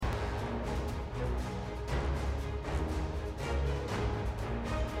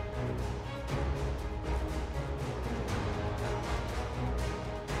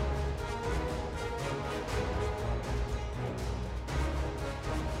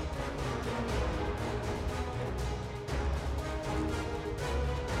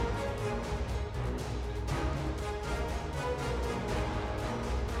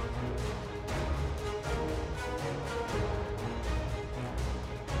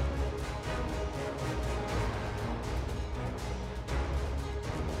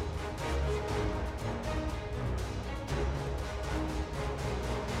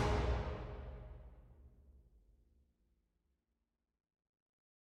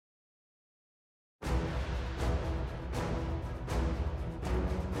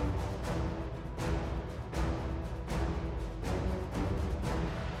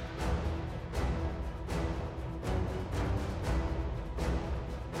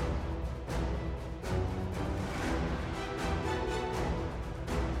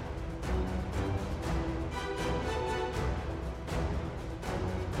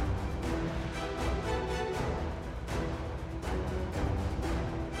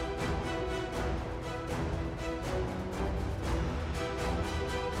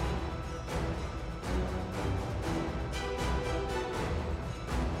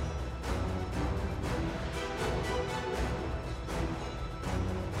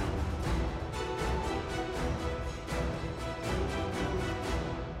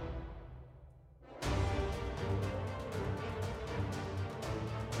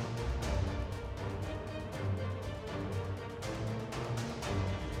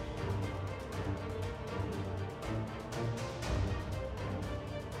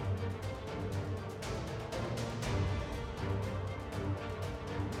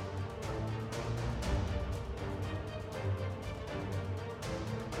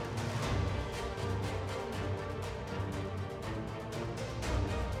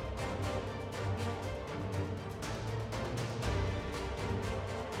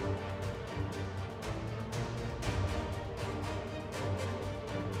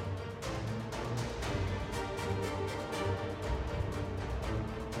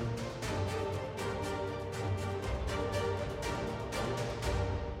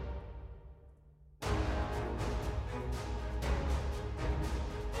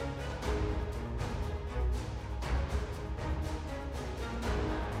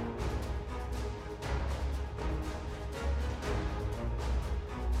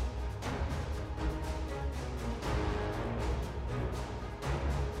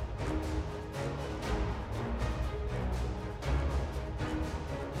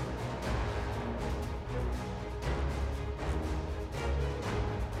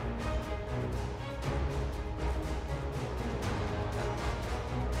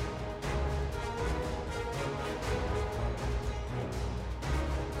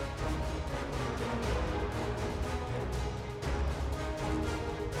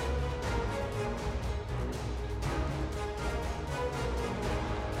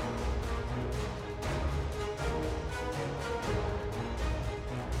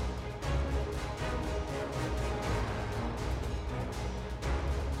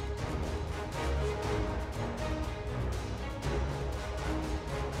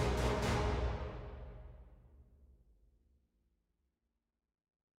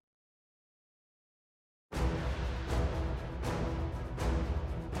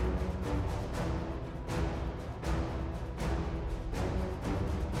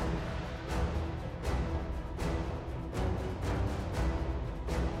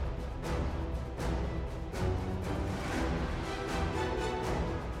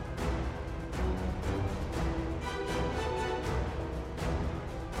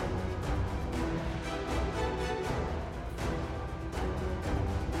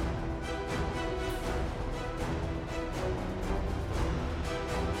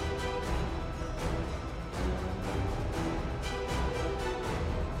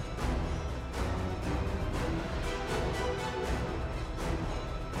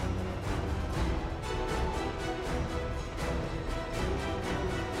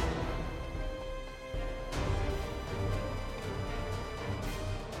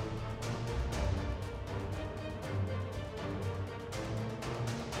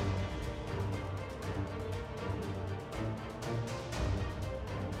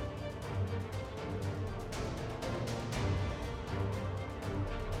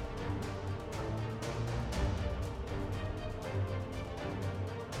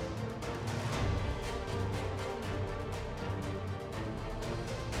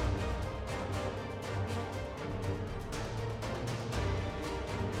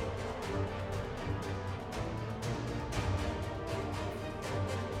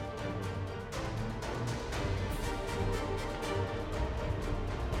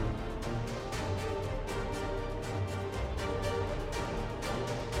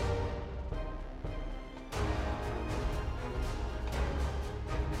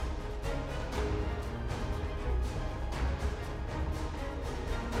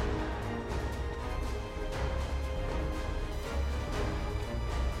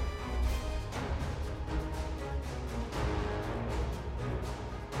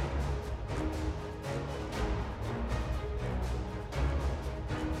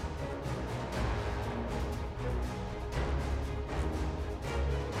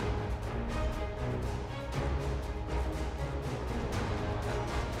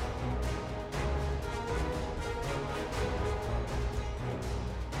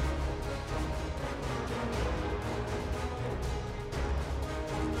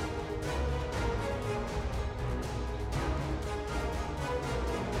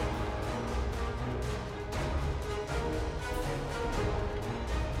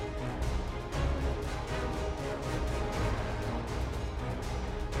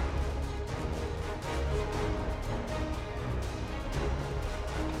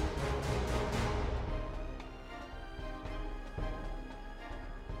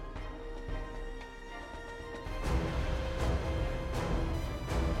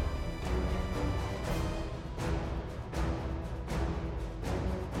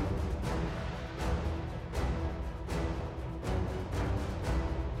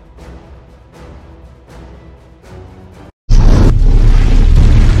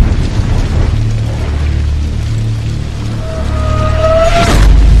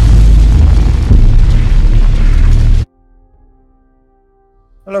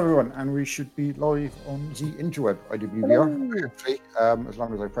and we should be live on the interweb. I do believe we are, hopefully, as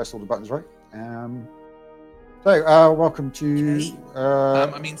long as I press all the buttons right. Welcome to...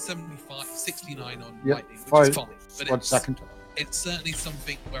 75, 69 on Yep, Lightning, which five- is fine. But one second. It's certainly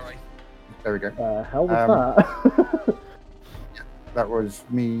something where I... There we go. Hell was that? That was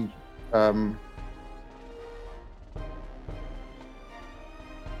me.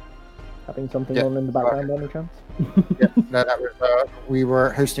 Having something Yeah. on in the background by any chance? No, that was we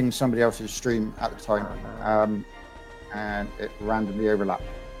were hosting somebody else's stream at the time, and it randomly overlapped.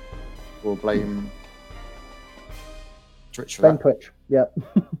 We'll blame Twitch for Blame that. Twitch. Yep. It's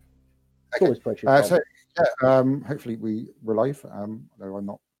Okay. always Twitch's fault. Hopefully we're live. Though I'm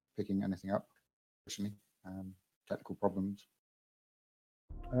not picking anything up, personally. Technical problems.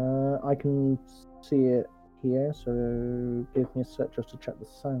 I can see it here, so give me a sec just to check the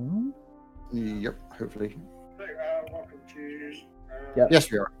sound. Yep, hopefully. Welcome to... Yep. Yes,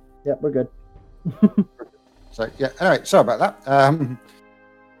 we are. Yep, we're good. So, yeah, anyway, sorry about that.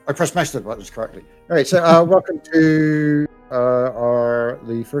 I pressed most of the buttons correctly. All right, so welcome to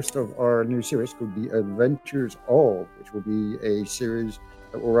the first of our new series called The Adventures of, which will be a series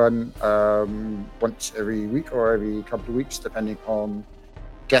that will run once every week or every couple of weeks, depending on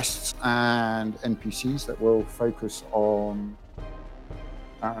guests and NPCs that will focus on...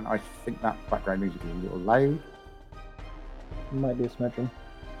 And I think that background music is a little loud. Might be a smidgen.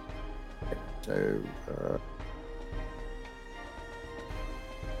 So,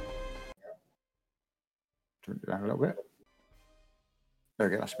 turn it down a little bit. There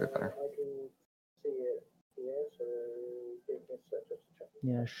we go, that's a bit better. I can see it here, so give me a sec just to check.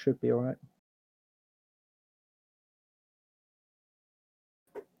 Yeah, should be alright.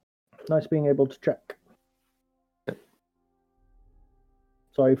 Nice being able to check. Yep.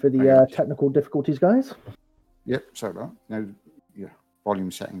 Sorry for the technical difficulties, guys. Yep, sorry about that. No, yeah,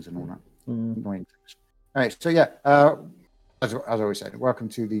 volume settings and all that. Annoying things. All right, so yeah, as I always said, welcome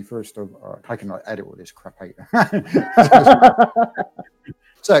to the first of... I can edit all this crap out.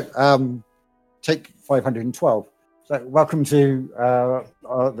 So, take 512. So, welcome to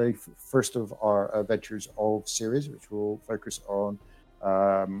the first of our Adventures of series, which will focus on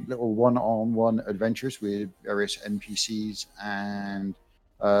little one-on-one adventures with various NPCs and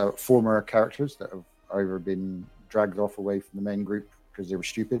former characters that have either been dragged off away from the main group because they were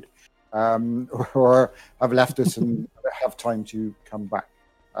stupid, or have left us and have time to come back.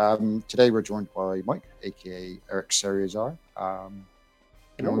 Today we're joined by Mike, aka Eric Seriazar. And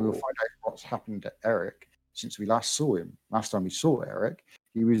we will find out what's happened to Eric since we last saw him. Last time we saw Eric,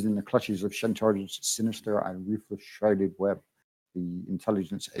 he was in the clutches of Shentar's sinister and ruthless shrouded web, the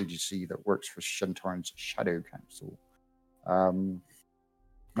intelligence agency that works for Shentar's Shadow Council.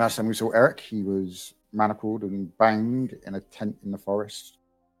 Last time we saw Eric, he was manacled and bound in a tent in the forest,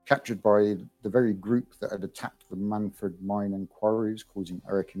 captured by the very group that had attacked the Manford mine and quarries, causing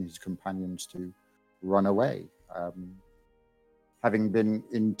Eric and his companions to run away. Having been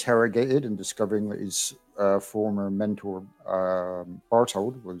interrogated and discovering that his former mentor,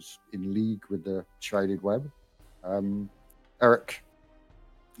 Bartold, was in league with the Shrouded Web, Eric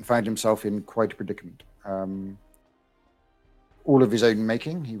found himself in quite a predicament. All of his own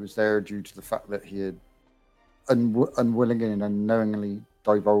making. He was there due to the fact that he had unwillingly and unknowingly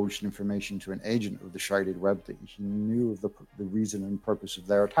divulged information to an agent of the Shrouded Web that he knew of the reason and purpose of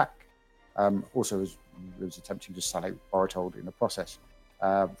their attack. Also, was attempting to sell out Bartold in the process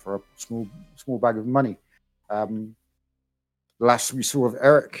for a small bag of money. Last we saw of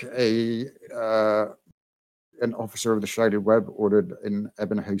Eric, an officer of the Shrouded Web ordered an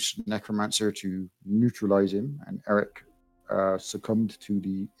Ebonhouse necromancer to neutralize him, and Eric succumbed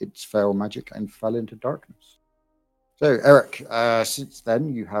to its foul magic and fell into darkness. So, Eric, since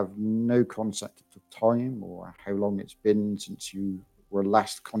then, you have no concept of time or how long it's been since you were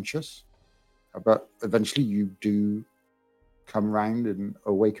last conscious. But eventually you do come round and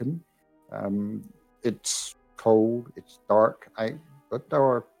awaken. It's cold, it's dark out, but there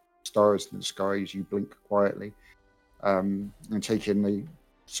are stars in the skies. You blink quietly and take in the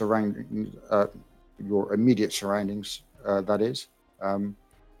surroundings, your immediate surroundings, that is.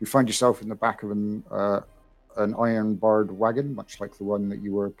 You find yourself in the back of an iron-barred wagon, much like the one that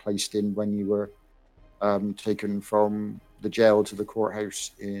you were placed in when you were taken from the jail to the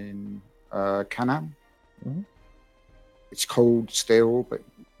courthouse in Canam. Mm-hmm. It's cold still, but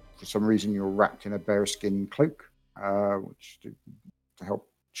for some reason you're wrapped in a bearskin cloak, which to help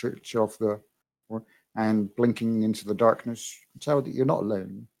chill off the... And blinking into the darkness, you can tell that you're not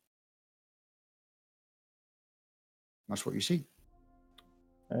alone. That's what you see.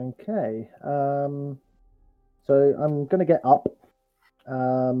 Okay. So I'm going to get up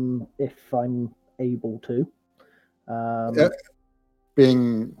if I'm able to.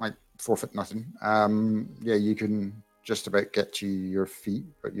 Being like 4 foot nothing, yeah, you can just about get to your feet,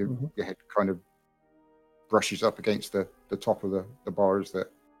 but your head kind of brushes up against the top of the bars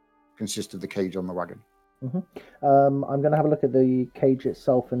that consist of the cage on the wagon. I'm going to have a look at the cage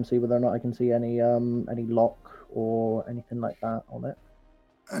itself and see whether or not I can see any lock or anything like that on it.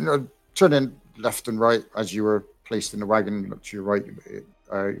 And turning left and right as you were placed in the wagon, look to your right.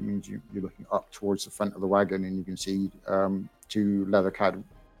 It means you're looking up towards the front of the wagon, and you can see 2 leather-clad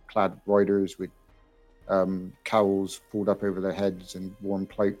riders with cowls pulled up over their heads and warm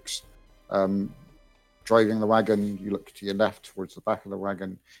cloaks. Driving the wagon, you look to your left towards the back of the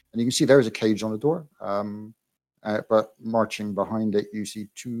wagon, and you can see there's a cage on the door. But marching behind it, you see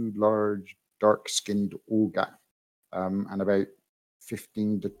 2 large, dark-skinned Olgat, and about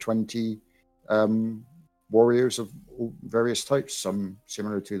 15 to 20 warriors of various types, some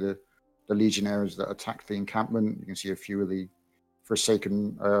similar to the legionnaires that attacked the encampment. You can see a few of the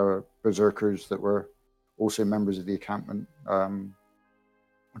Forsaken berserkers that were also members of the encampment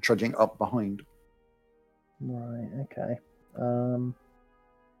trudging up behind. Right, okay.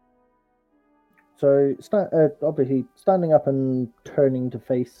 So obviously standing up and turning to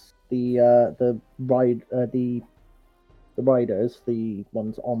face the riders, the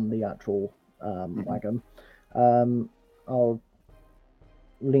ones on the actual wagon, I'll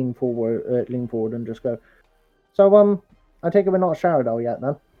lean forward and just go. So I take it we're not Sharadel yet,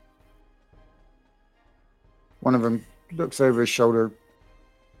 then. One of them looks over his shoulder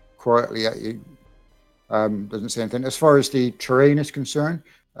quietly at you. Doesn't say anything. As far as the terrain is concerned,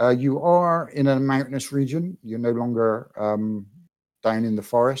 you are in a mountainous region. You're no longer down in the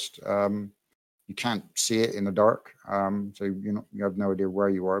forest. You can't see it in the dark, so you have no idea where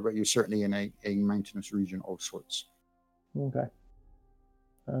you are, but you're certainly in a mountainous region of sorts. Okay.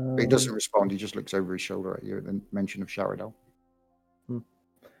 But he doesn't respond. He just looks over his shoulder at you at the mention of Sharadel.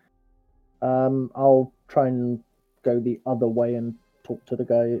 I'll try and go the other way and talk to the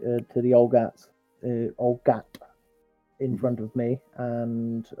guy, to the Olgat in front of me,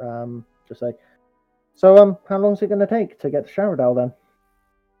 and just say, so how long is it going to take to get to Sharadel then?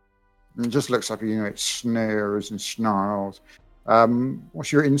 And it just looks like it snares and snarls.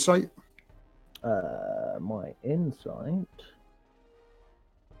 What's your insight? My insight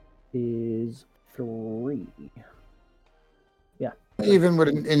is 3. Yeah. Even with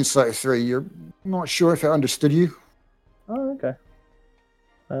an insight of 3, you're not sure if it understood you. Oh, okay.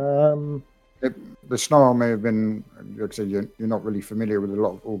 The snarl may have been, like I said, you're not really familiar with a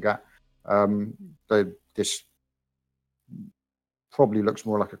lot of Olgat. This probably looks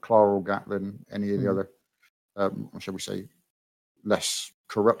more like a Claw Olgat than any of the other, shall we say, less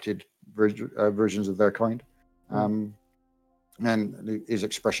corrupted versions of their kind. And his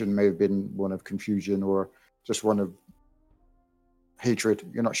expression may have been one of confusion or just one of hatred.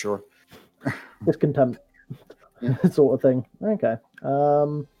 You're not sure. Discontent, sort of thing. Okay.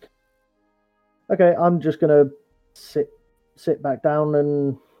 Okay, I'm just gonna sit back down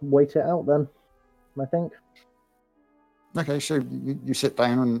and wait it out then, I think. Okay, so you sit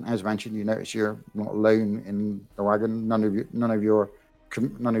down, and as mentioned, you notice you're not alone in the wagon. None of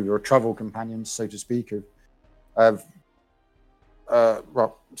your travel companions, so to speak, have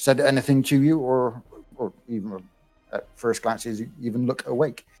said anything to you, or even at first glances even look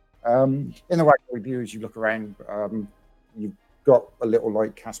awake. In the wagon review, as you look around, you've got a little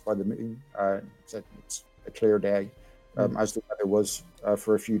light cast by the moon. It's a clear day, as the weather was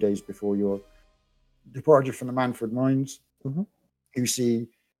for a few days before your departure from the Manford Mines. You see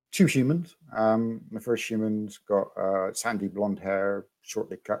 2 humans. The first human's got sandy blonde hair,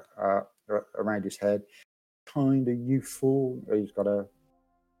 shortly cut around his head, kind of youthful. He's got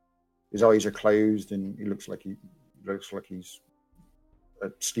his eyes are closed, and he looks like he's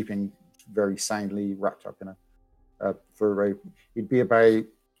sleeping very soundly, wrapped up in a fur robe. He'd be about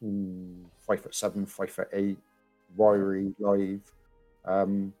 5'7", 5'8", wiry, lithe.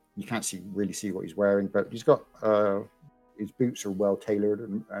 You can't really see what he's wearing, but he's got his boots are well tailored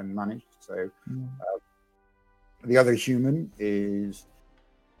and managed. So the other human is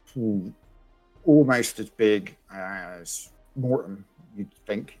almost as big as Morton, you'd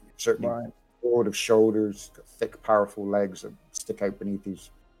think. Certainly broad of shoulders, got thick, powerful legs that stick out beneath his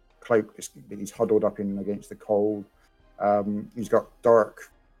cloak that he's huddled up in against the cold. He's got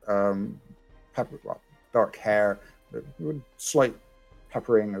dark hair, with slight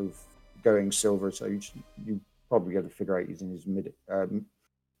peppering of going silver. So you probably got to figure out he's in his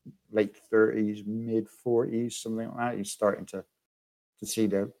late 30s, mid 40s, something like that. He's starting to see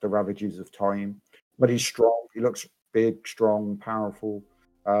the ravages of time, but he's strong. He looks big, strong, powerful.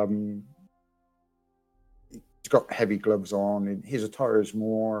 He's got heavy gloves on, and his attire is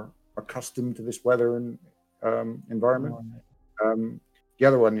more accustomed to this weather and environment. The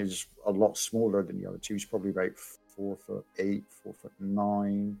other one is a lot smaller than the other two. He's probably about 4'8",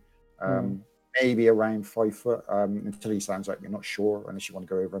 4'9", maybe around 5 foot. Until he sounds like you're not sure, unless you want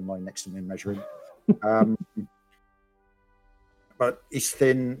to go over and lie next to him and measure him. But he's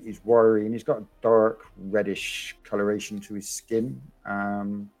thin, he's wiry, and he's got a dark reddish coloration to his skin.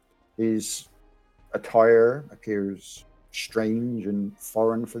 His attire appears strange and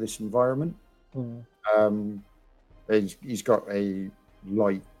foreign for this environment. He's got a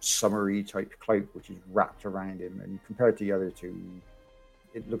light summery type cloak which is wrapped around him, and compared to the other two,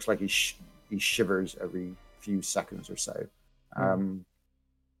 it looks like he shivers every few seconds or so.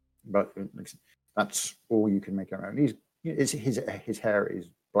 But that's all you can make out. And his hair is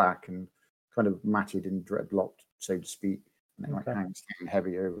black and kind of matted and dreadlocked, so to speak, and then like hangs down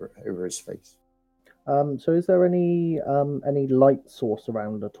heavy over his face. So is there any light source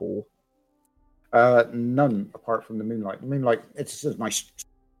around at all? None, apart from the moonlight. The moonlight, it's a nice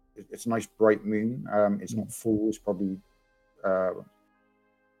bright moon. It's not full. It's probably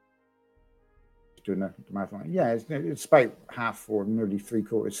doing the math on it. Yeah, it's about half or nearly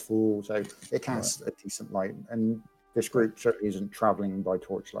 3/4 full, so it casts a decent light. And this group certainly isn't traveling by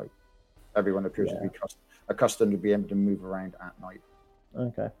torchlight. Everyone appears to be accustomed to be able to move around at night.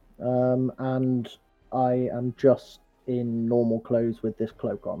 Okay. And I am just in normal clothes with this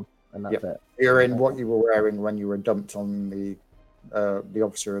cloak on, and that's it. You're in what you were wearing when you were dumped on the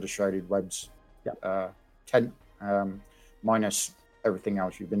officer of the Shrouded Webs tent, minus everything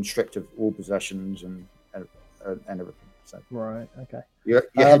else. You've been stripped of all possessions and everything. So right, okay. Your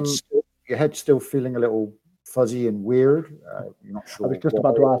head's still feeling a little fuzzy and weird. You're not sure. I was just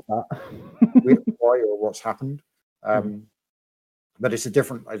about to ask that. Why or what's happened. But it's a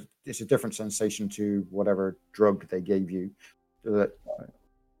different sensation to whatever drug they gave you, that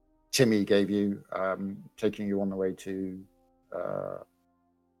Timmy gave you, taking you on the way to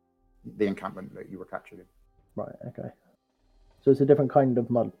the encampment that you were captured in. Right. Okay. So it's a different kind of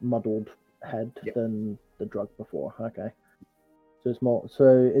muddled head than the drug before. Okay. So it's more.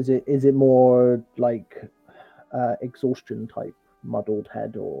 So is it more like exhaustion type muddled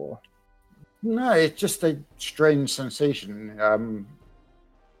head, or? No, it's just a strange sensation.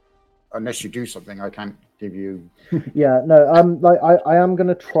 Unless you do something, I can't give you. Yeah, no. Like I am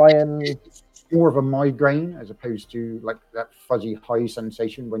gonna try and. It's more of a migraine as opposed to like that fuzzy high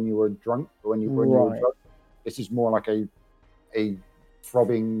sensation when you were drunk or when you were drunk. This is more like a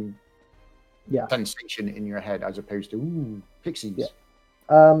throbbing sensation in your head as opposed to pixies.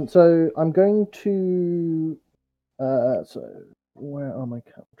 Yeah. So I'm going to. So where are my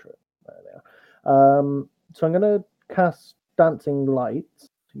cantrips? There they are. So I'm going to cast Dancing Lights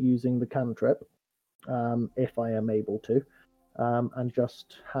using the cantrip, if I am able to, and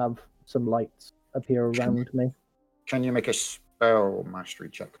just have some lights appear around me. Can you make a spell mastery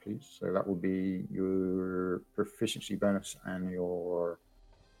check, please? So that would be your proficiency bonus and your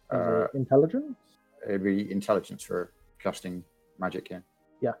intelligence. It'd be intelligence for casting magic.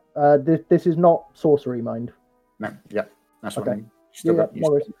 Yeah. This is not sorcery, mind. No. Yeah. That's what I mean. No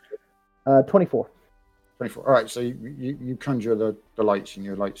worries. 24. 24. All right. So you conjure the lights, and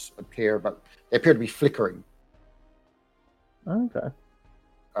your lights appear, but they appear to be flickering. Okay.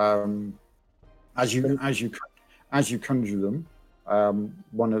 As you conjure them,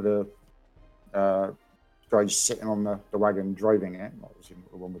 one of the guys sitting on the wagon driving it, obviously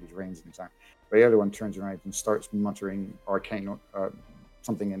the one with his reins in his hand, but the other one turns around and starts muttering arcane,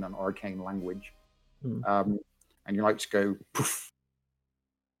 something in an arcane language, and your lights go poof.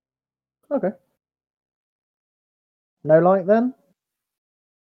 Okay. No light then?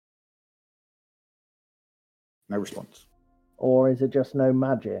 No response. Or is it just no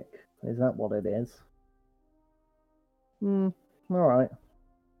magic? Is that what it is? All right.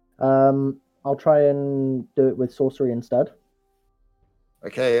 I'll try and do it with sorcery instead.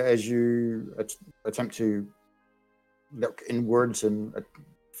 Okay, as you attempt to look inwards and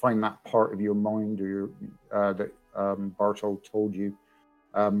find that part of your mind or that Bartol told you,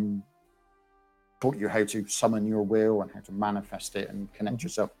 taught you how to summon your will and how to manifest it and connect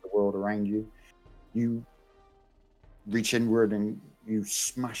yourself to the world around you. You reach inward and you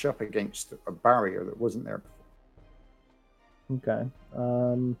smash up against a barrier that wasn't there before. Okay.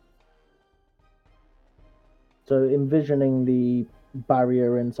 So envisioning the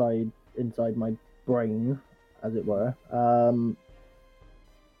barrier inside my brain, as it were,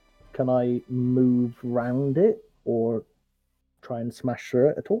 can I move round it or try and smash through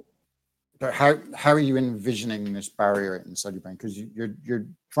it at all? So how are you envisioning this barrier inside your brain? Because you're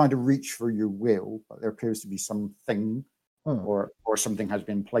trying to reach for your will, but there appears to be something or something has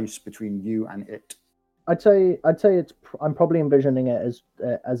been placed between you and it. I'd say it's. I'm probably envisioning it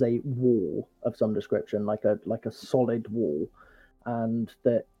as a wall of some description, like a solid wall, and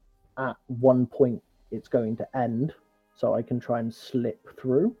that at one point it's going to end, so I can try and slip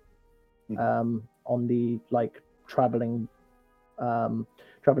through. On the traveling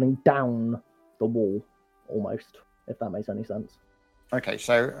down the wall, almost, if that makes any sense. Okay,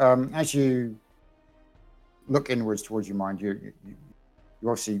 so as you look inwards towards your mind, you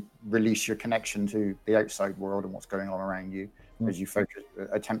obviously release your connection to the outside world and what's going on around you as you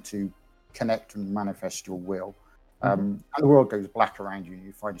attempt to connect and manifest your will. And the world goes black around you, and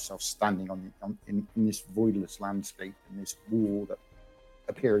you find yourself standing in this voidless landscape, in this wall that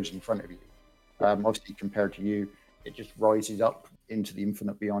appears in front of you. Obviously, compared to you, it just rises up into the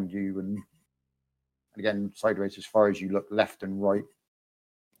infinite beyond you, and again, sideways as far as you look left and right.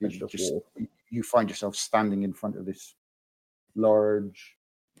 You find yourself standing in front of this large,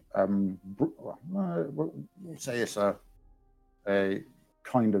 we'll say it's a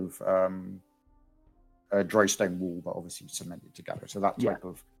kind of a dry stone wall, but obviously cemented together. So that type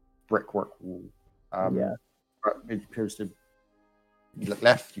of brickwork wall. But it appears to, you look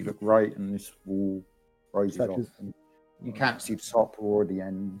left, you look right, and this wall rises off. And you can't see the top or the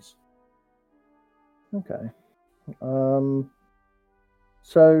ends. Okay.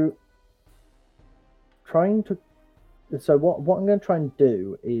 So what I'm going to try and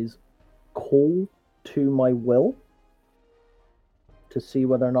do is call to my will to see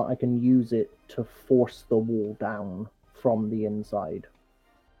whether or not I can use it to force the wall down from the inside.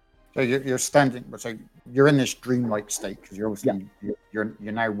 So you're standing, so you're in this dreamlike state because you're obviously you're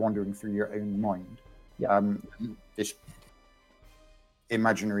now wandering through your own mind. This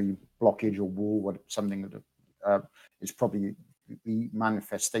imaginary blockage or wall, something that is probably the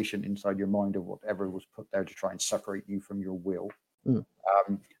manifestation inside your mind of whatever was put there to try and separate you from your will. And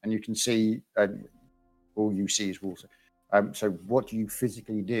you can see, all you see is walls. So what do you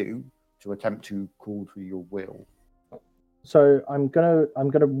physically do to attempt to call to your will? So I'm gonna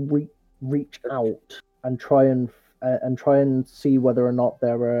reach out and try and see whether or not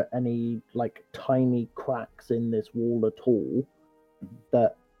there are any tiny cracks in this wall at all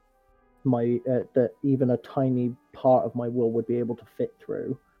that that even a tiny part of my will would be able to fit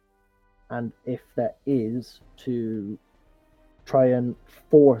through, and if there is, to try and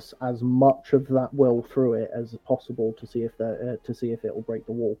force as much of that will through it as possible to see if it will break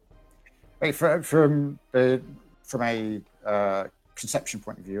the wall. Right, from a conception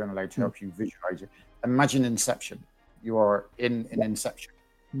point of view, and allowed to help you visualize it. Imagine Inception. You are in an Inception,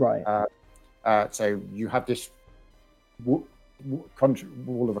 right? So you have this wall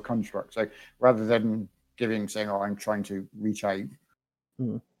of a construct. So rather than saying, "Oh, I'm trying to reach out,"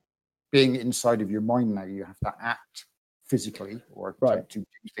 being inside of your mind now, you have to act physically or to do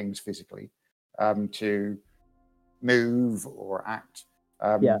things physically, to move or act.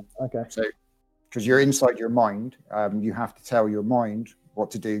 Okay. So, because you're inside your mind, you have to tell your mind what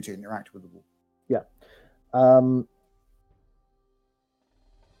to do to interact with the wall. Yeah.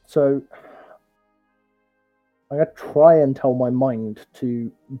 So I'm gonna try and tell my mind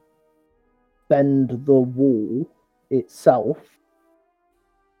to bend the wall itself,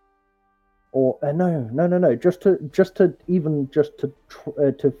 or no, just to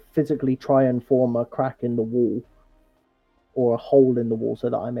physically try and form a crack in the wall or a hole in the wall so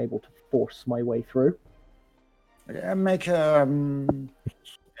that I'm able to force my way through. Okay, make an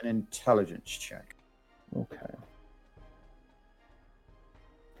intelligence check. Okay.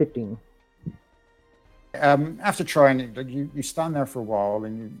 15. After trying it, you stand there for a while,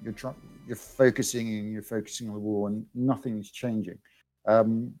 and you're focusing on the wall, and nothing's changing.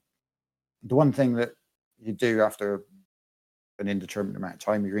 The one thing that you do after an indeterminate amount of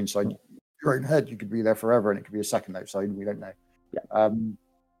time, you're inside your own head. You could be there forever, and it could be a second outside, and we don't know. Yeah.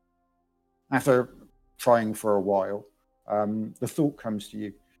 After trying for a while, the thought comes to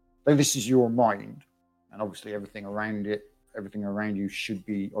you, though this is your mind, and obviously everything around you should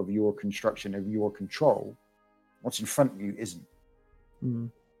be of your construction, of your control. What's in front of you isn't.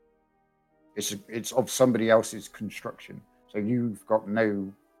 It's of somebody else's construction. So you've got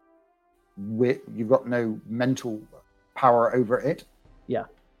no mental power over it. Yeah.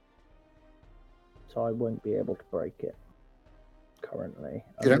 So I won't be able to break it currently.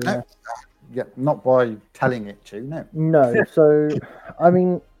 You don't know? Yeah, not by telling it to, no. No. So I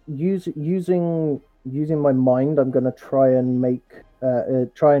mean, using my mind, I'm going to try and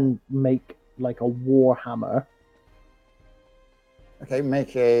make like a war hammer Okay,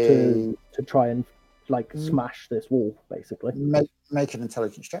 make a to try and like Mm. smash this wall, basically. make an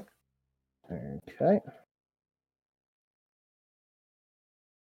intelligence check. Okay.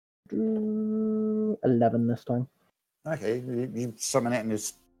 11 this time. Okay, you summon it, and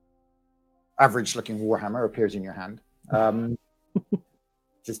this average-looking warhammer appears in your hand.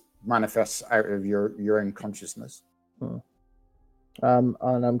 Just manifests out of your own consciousness. And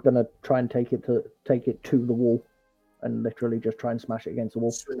I'm gonna try and take it to the wall, and literally just try and smash it against the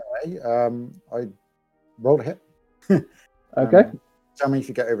wall. Swing away. I roll a hit. Okay. Tell me if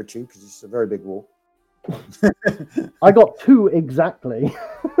you get over 2, because it's a very big wall. I got 2 exactly.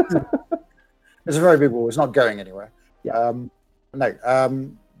 It's a very big wall. It's not going anywhere. Yeah.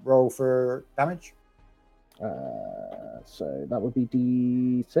 No. Roll for damage. So that would be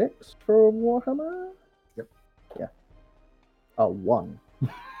D6 for Warhammer. Yep. Yeah. 1.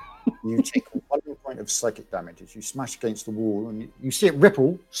 You take 1 point of psychic damage as you smash against the wall, and you see it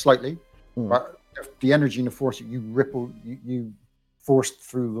ripple slightly, but the energy and the force that you ripple, you forced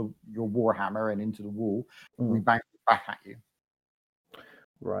through your warhammer and into the wall, rebound back at you.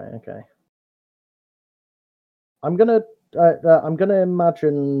 Right. Okay. I'm gonna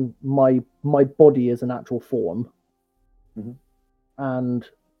imagine my body as an actual form, and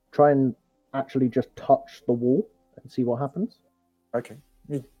try and actually just touch the wall and see what happens. Okay.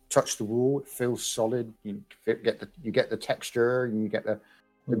 You touch the wall; it feels solid. You get the texture, and you get the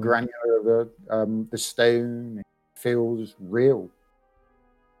granular of the stone. It feels real,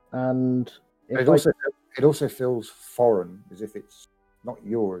 and it also feels foreign, as if it's not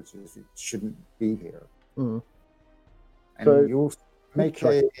yours, as if it shouldn't be here. And so, you also make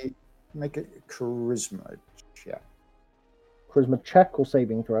a charisma check. Charisma check or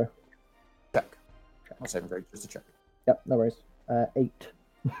saving throw? Check. Not saving throw, just a check. Yep, no worries. 8.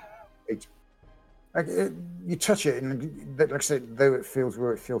 8. You touch it, and like I said, though it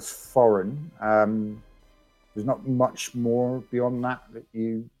feels foreign, there's not much more beyond that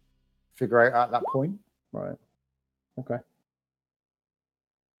you figure out at that point. Right. Okay.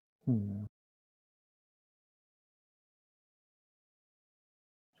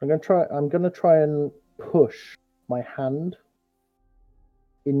 I'm gonna try and push my hand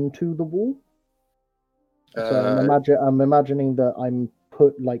into the wall. So I'm imagining that I'm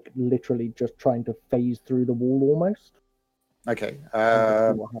literally just trying to phase through the wall almost. Okay.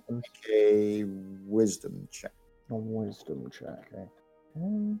 See what happens. Make a wisdom check. A wisdom check. Okay.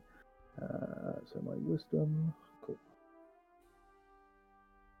 So my wisdom. Cool.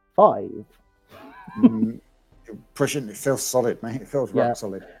 5. You're pushing. It feels solid, mate. It feels rock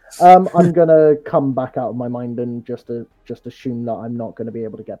solid. I'm gonna come back out of my mind and just assume that I'm not gonna be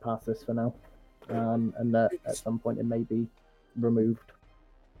able to get past this for now, and that at some point it may be removed.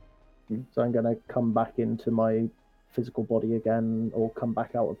 So I'm gonna come back into my physical body again, or come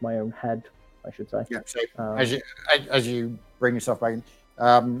back out of my own head, I should say. Yeah. So as you bring yourself back in,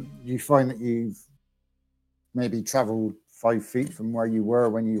 you find that you've maybe travelled 5 feet from where you were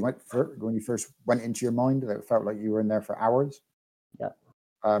when you first went into your mind. That it felt like you were in there for hours. Yeah.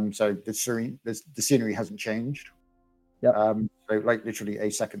 So the scenery hasn't changed. Yeah. So like literally a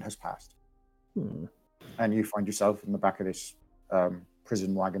second has passed, and you find yourself in the back of this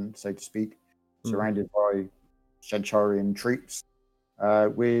prison wagon, so to speak, surrounded by Shancharian troops,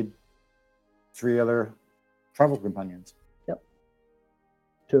 with 3 other travel companions. Yep.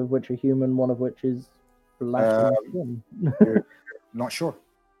 2 of which are human, 1 of which is black skin. You're not sure.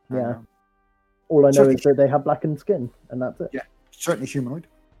 Yeah. All I know is that they have blackened skin, and that's it. Yeah, certainly humanoid.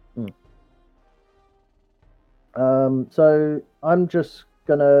 So I'm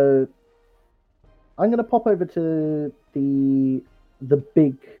gonna pop over to the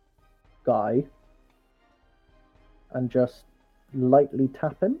big guy and just lightly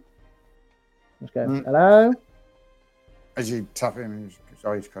tap him. Just go, hello? As you tap him, his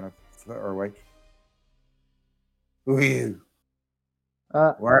eyes kind of flutter away. Who are you?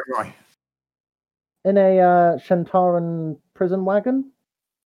 Where am I? In a Shantaran prison wagon?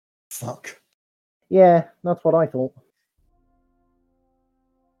 Fuck. Yeah, that's what I thought.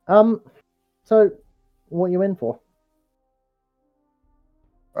 So what are you in for?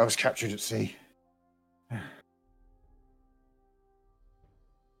 I was captured at sea.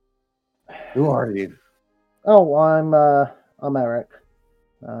 Who are you? Oh, I'm Eric.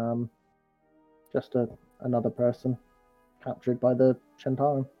 Just another person captured by the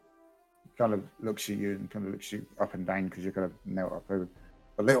Shantaran. Kind of looks at you and kind of looks you up and down because you're kind of knelt up over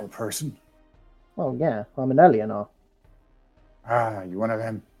a little person. Oh yeah, I'm an Eleanor. Ah, you're one of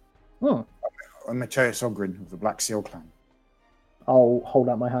them. I'm Matthias Ogren of the Black Seal Clan. I'll hold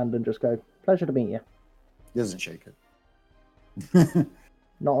out my hand and just go, pleasure to meet you. He doesn't shake it.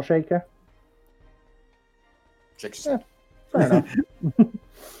 Not a shaker? Shakes. Yeah. Fair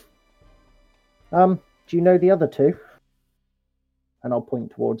enough. Do you know the other two? And I'll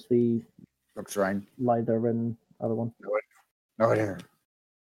point towards the Looks around. Lither and other one. No idea.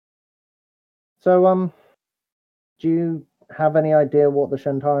 So, do you have any idea what the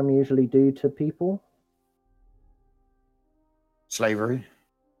Shantaram usually do to people? Slavery.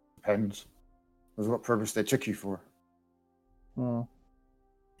 Depends. Was what purpose they took you for. Hmm.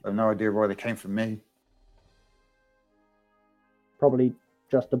 I have no idea why they came for me. Probably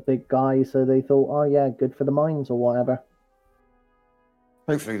just a big guy, so they thought, oh yeah, good for the mines or whatever.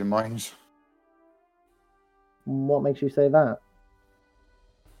 Hopefully the mines. What makes you say that?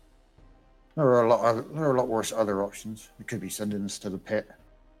 There are a lot worse other options. It could be sending us to the pit.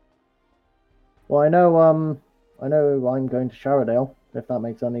 Well, I know I'm going to Sharadale, if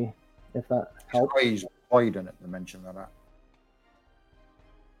that helps. Eyes wide in it, the mention of that.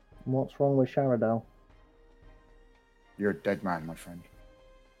 What's wrong with Sharadale? You're a dead man, my friend.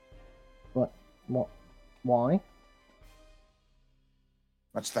 What? Why?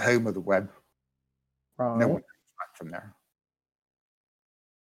 That's the home of the web. Right. No one comes back from there.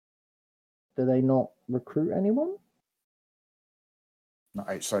 Do they not recruit anyone? Not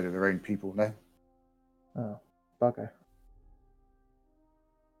outside of their own people, no. Oh, bugger.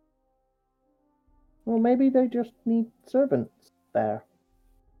 Well, maybe they just need servants there.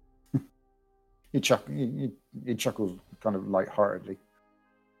 He chuckles kind of lightheartedly.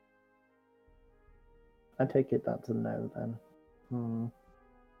 I take it that's a no then.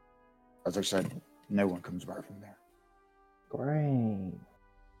 As I said, no one comes back from there. Great.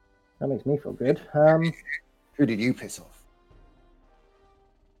 That makes me feel good. Who did you piss off?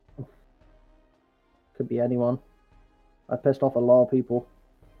 Could be anyone. I pissed off a lot of people.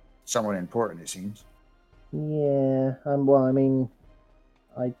 Someone important, it seems. Yeah, well, I mean,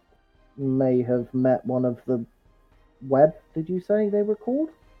 I may have met one of the web. Did you say they were called?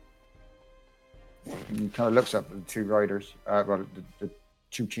 And he kind of looks up at the two riders, the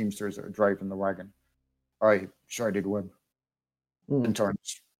two teamsters that are driving the wagon. I did web. In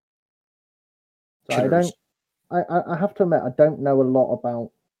times. So I have to admit, I don't know a lot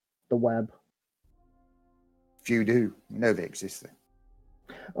about the web. Few do. You know they exist there.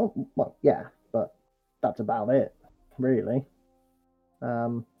 Oh, well, yeah, but that's about it, really.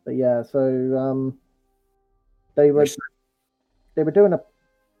 But yeah, so they were doing a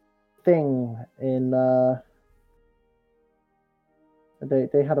thing in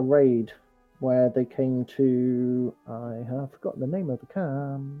they had a raid where they came to, I have forgotten the name of the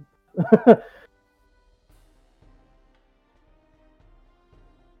camp.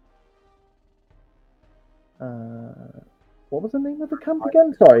 What was the name of the camp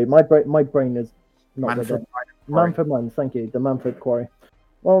again? Sorry, my brain is not with it. Manfred Mines, thank you, the Manfred Quarry.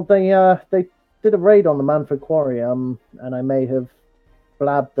 Well, they did a raid on the Manfred Quarry, and I may have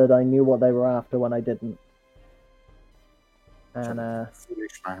blabbed that I knew what they were after when I didn't. And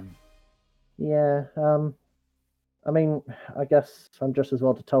foolish man. Yeah, I mean, I guess I'm just as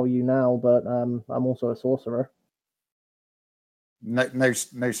well to tell you now, but I'm also a sorcerer. No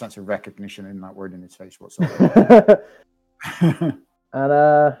sense of recognition in that word in his face whatsoever. And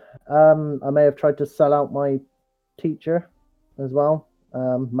I may have tried to sell out my teacher as well,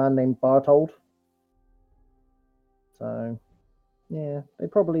 man named Bartold. So yeah, they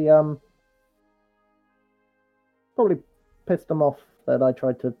probably pissed him off that I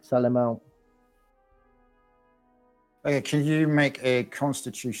tried to sell him out. Okay, can you make a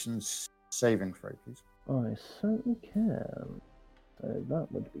Constitution saving throw, please? I certainly can. So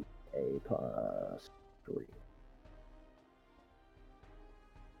that would be a +3.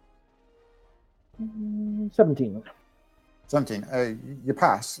 17. 17. You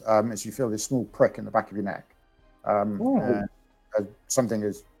pass as you feel this small prick in the back of your neck.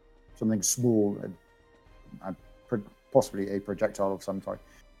 Something small, possibly a projectile of some type,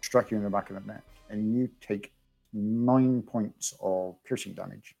 struck you in the back of the neck, and you take 9 points of piercing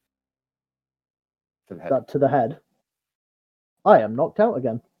damage to the head. That to the head. I am knocked out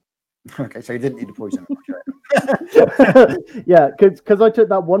again. Okay, so you didn't need the poison. Yeah, because I took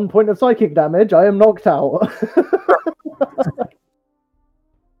that 1 point of psychic damage, I am knocked out.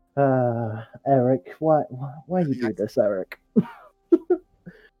 Eric, why you do this, Eric?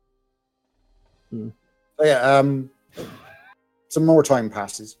 So yeah, some more time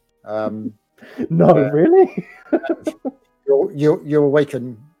passes. No, really? you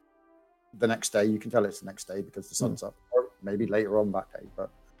awaken the next day. You can tell it's the next day because the sun's up, or maybe later on that day. But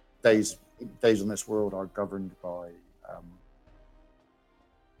days on this world are governed by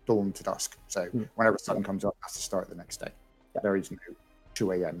dawn to dusk. So whenever the sun comes up, that's the start of the next day. Yeah. There is no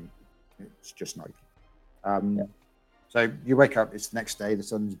 2 a.m. It's just night. Yeah. So you wake up. It's the next day. The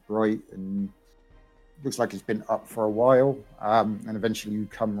sun's bright and looks like it's been up for a while. And eventually you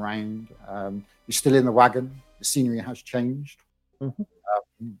come round. You're still in the wagon. The scenery has changed. Mhm.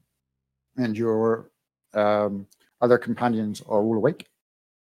 And your other companions are all awake.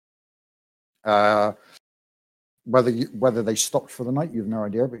 Whether they stopped for the night, you have no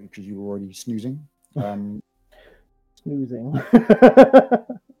idea, but because you were already snoozing. Snoozing.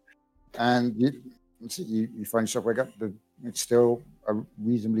 And you find yourself wake up. It's still a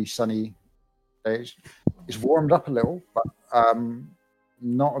reasonably sunny day. It's warmed up a little, but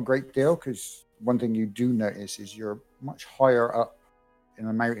not a great deal, because one thing you do notice is you're much higher up in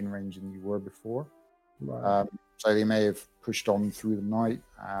a mountain range than you were before. Right. So they may have pushed on through the night.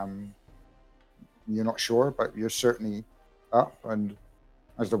 You're not sure, but you're certainly up. And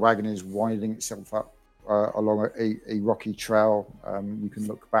as the wagon is winding itself up along a rocky trail, you can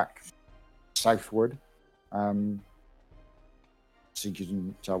look back southward. So you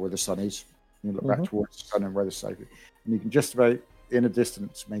can tell where the sun is. You look back towards the sun and where the south is. And you can just about, in a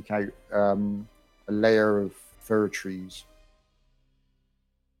distance, make out a layer of fir trees.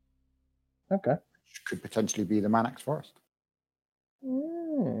 Okay. Which could potentially be the Manax Forest.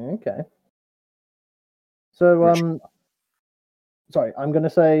 Okay. So, sorry, I'm gonna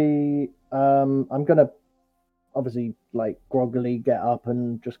say, I'm gonna obviously like groggily get up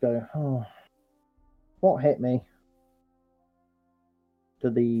and just go, oh, what hit me? To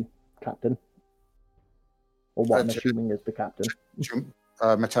the captain, or what I'm assuming is the captain.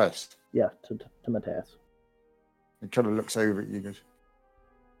 Matthias. Yeah, to Matthias. He kind of looks over at you and goes,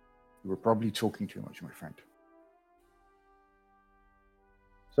 "You were probably talking too much, my friend."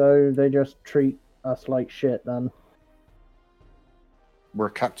 So they just treat us like shit then? We're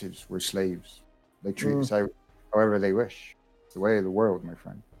captives, we're slaves. They treat us out however they wish. It's the way of the world, my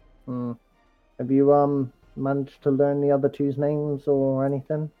friend. Have you managed to learn the other two's names or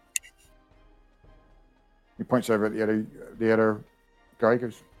anything? He points over at the other guy,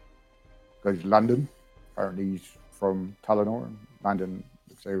 goes London. Apparently he's from Talinor. Landon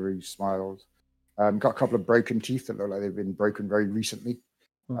looks over, he smiles. Got a couple of broken teeth that look like they've been broken very recently.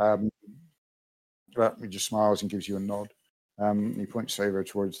 But he just smiles and gives you a nod. He points over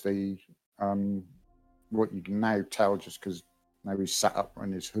towards the what you can now tell, just because now he's sat up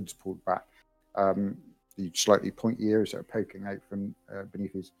and his hood's pulled back. The slightly pointy ears that are poking out from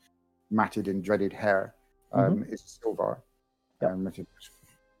beneath his matted and dreaded hair. It's Silvar.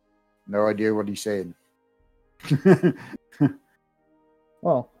 No idea what he's saying.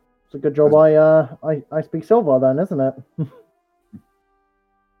 Well, it's a good job I speak Silvar then, isn't it?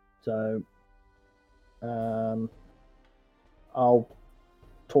 So, I'll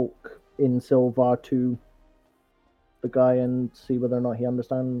talk in Silvar to the guy and see whether or not he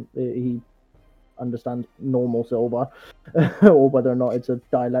understands understands normal Silvar, or whether or not it's a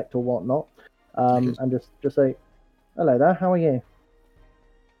dialect or whatnot. And just say, "Hello there, how are you?"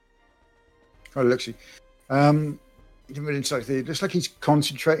 Oh, looks it looks like he's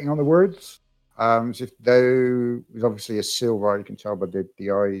concentrating on the words. As if though he's obviously a Silvar, you can tell by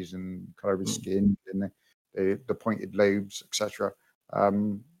the eyes and color of his skin and the pointed lobes, etc.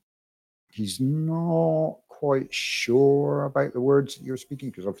 He's not quite sure about the words that you're speaking,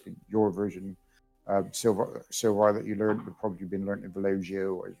 because obviously your version, Silvar that you learned would probably been learned in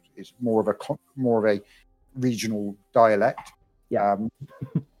Velogio, or is more of a regional dialect. Yeah.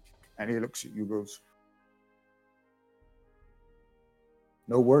 And he looks at you, goes,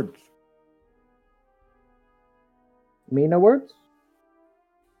 "No words." Me, no words?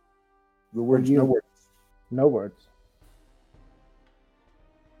 The words, no words. No words.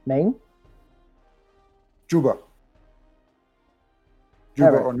 Name? Juba.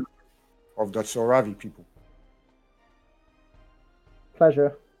 Juba of the Soravi people.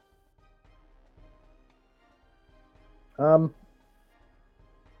 Pleasure.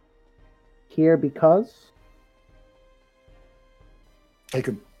 Here because?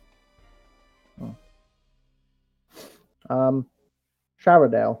 Taken.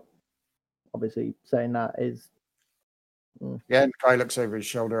 Sharadale. Obviously, saying that is. Yeah, and the guy looks over his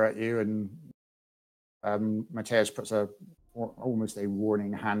shoulder at you, and Matthias puts almost a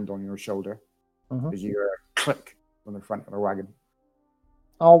warning hand on your shoulder as you hear a click on the front of the wagon.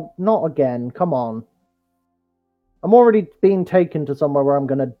 Oh, not again! Come on. I'm already being taken to somewhere where I'm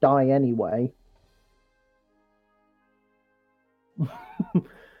going to die anyway.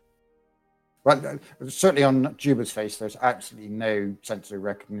 Well, certainly on Juba's face, there's absolutely no sense of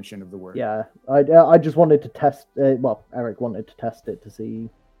recognition of the word. Yeah, I just wanted to test. Well, Eric wanted to test it to see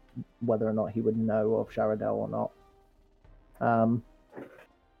whether or not he would know of Sharadel or not. Um,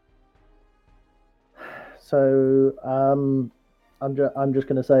 I'm just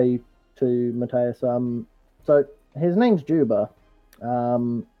going to say to Matthias, so his name's Juba.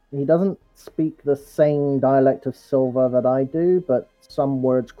 He doesn't speak the same dialect of Silva that I do, but some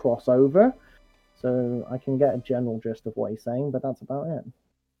words cross over. So I can get a general gist of what he's saying, but that's about it.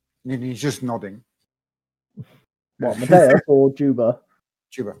 He's just nodding. What, Matthias or Juba?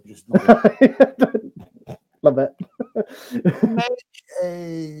 Juba, just nodding. Love it. Make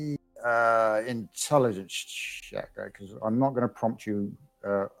a intelligence check, because I'm not going to prompt you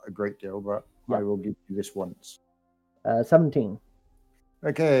a great deal, but I will give you this once. 17.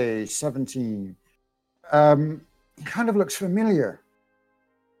 Okay, 17. Kind of looks familiar.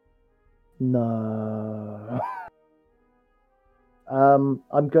 No. I'm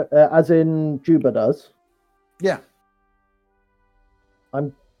as in Juba does. Yeah.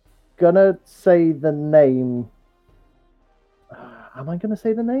 I'm gonna say the name. Am I gonna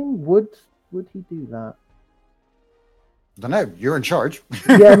say the name? Would he do that? I don't know. You're in charge.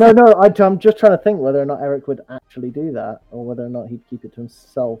 Yeah, no. I'm just trying to think whether or not Eric would actually do that, or whether or not he'd keep it to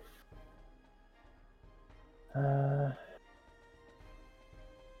himself. Would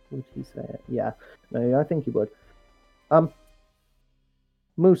he say it? Yeah. No, I think he would.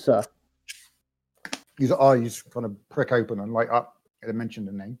 Musa. His eyes kind of prick open and light up as I mentioned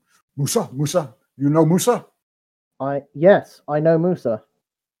the name. Musa. You know Musa? Yes, I know Musa.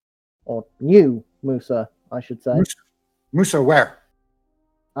 Or knew Musa, I should say. Musa where?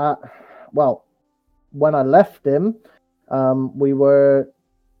 Well, when I left him, we were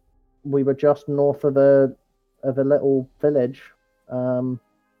just north of a little village,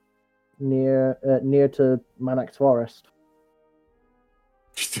 near to Manax Forest.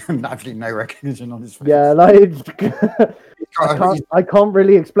 Absolutely no recognition on his face. Yeah, like I can't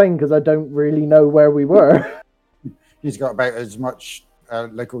really explain because I don't really know where we were. He's got about as much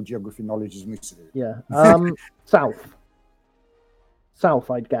local geography knowledge as Musa did. Yeah. South,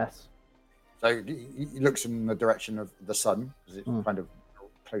 I'd guess. So he looks in the direction of the sun because it's kind of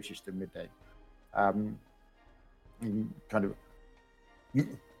closest to midday. You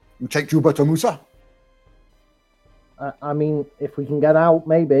take Juba to Musa? I mean, if we can get out,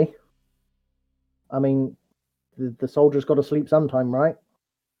 maybe. I mean, the soldiers got to sleep sometime, right?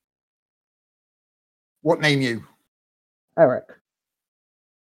 What name you? Eric.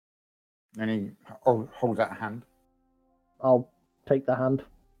 And he holds out a hand. I'll take the hand.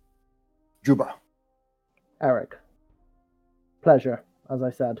 Juba. Eric. Pleasure, as I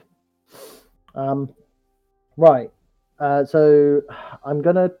said. Right. So I'm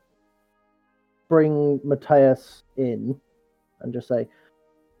gonna bring Matthias in and just say,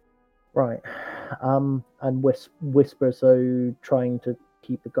 right, and whisper, so trying to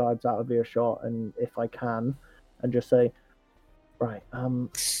keep the guards out of earshot, and if I can, and just say, right,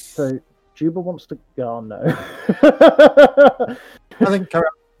 so Juba wants to go. Oh, no. I think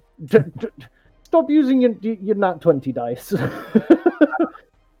stop using your nat 20 dice. I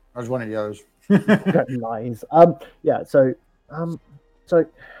was one of the others. Nice. Yeah. So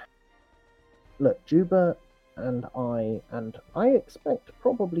look, Juba and I expect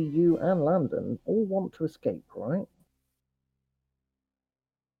probably you and Landon all want to escape, right?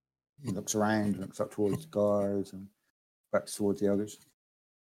 He looks around, looks up towards the guards and back towards the others.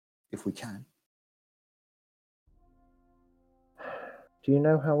 If we can. Do you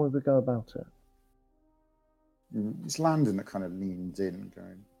know how we would go about it? It's Landon that kind of leans in,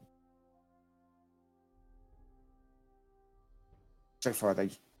 going. So far, they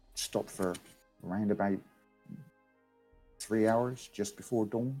stopped for around about 3 hours just before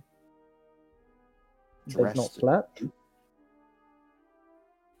dawn. They've not slept?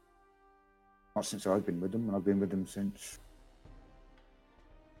 Not since I've been with them, and I've been with them since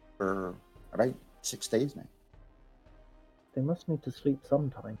for about 6 days now. They must need to sleep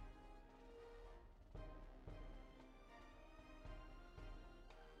sometime.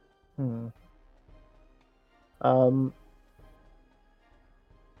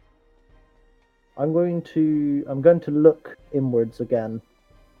 I'm going to look inwards again.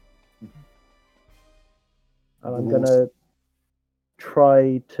 And I'm going to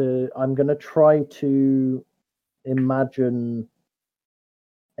try to imagine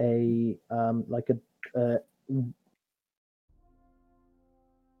a like a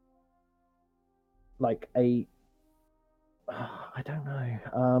like a I don't know.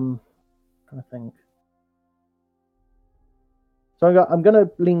 I'm trying to think. So I'm going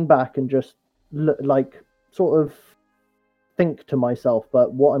to lean back and just like sort of think to myself,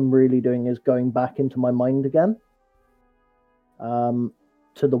 but what I'm really doing is going back into my mind again,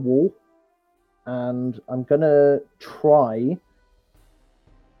 to the wall, and I'm gonna try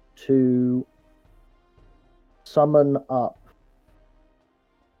to summon up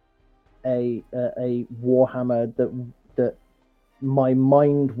a warhammer that my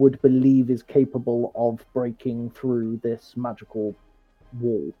mind would believe is capable of breaking through this magical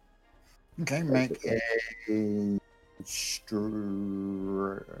wall. Okay, make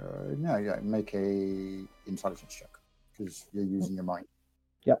make a intelligence check because you're using your mind.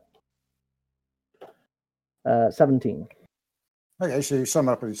 Yep. 17. Okay, so you sum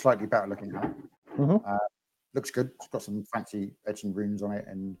up a slightly better looking hat. Mhm. Looks good. It's got some fancy etching runes on it,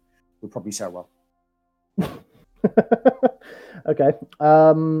 and will probably sell well. Okay.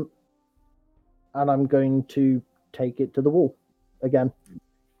 And I'm going to take it to the wall again,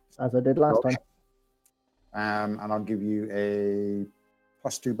 as I did last time. And I'll give you a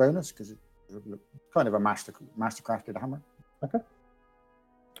 +2 bonus because it's kind of a mastercrafted hammer. Okay.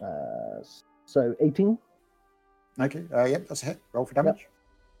 So 18. Okay. Yep, that's a hit. Roll for damage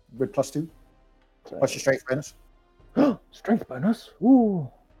with +2. So... Plus your strength bonus. Strength bonus. Ooh.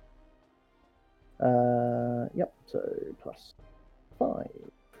 Yep. So +5.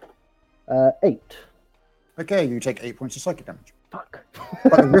 8. Okay, you take 8 points of psychic damage. Fuck.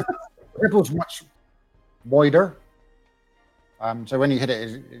 But the ripple's much wider. So when you hit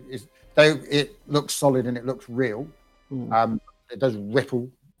it, though it looks solid and it looks real, it does ripple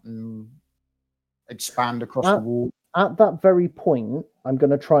and expand across the wall. At that very point, I'm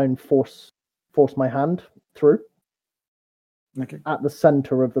going to try and force my hand through. Okay. At the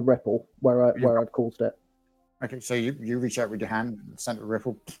center of the ripple where I've caused it. Okay, so you reach out with your hand, center of the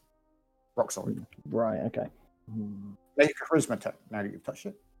ripple, rock solid. Right. Okay. Make a charisma check now that you've touched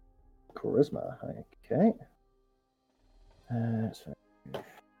it. Charisma. Okay. So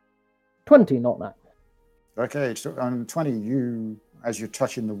 20, not that. Okay, so on 20, you, as you're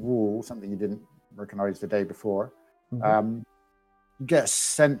touching the wall, something you didn't recognize the day before, you get a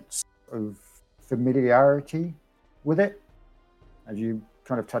sense of familiarity with it. As you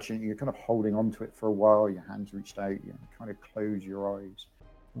kind of touching it, you're kind of holding on to it for a while, your hands reached out, you kind of close your eyes.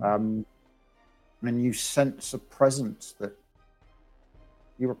 And you sense a presence that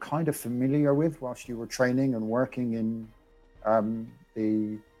you were kind of familiar with whilst you were training and working in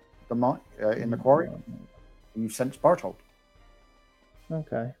the quarry. You sense Bartold.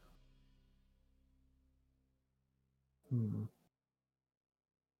 Okay. So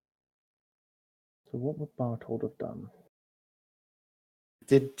what would Bartold have done?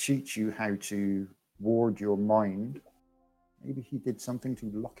 Did teach you how to ward your mind. Maybe he did something to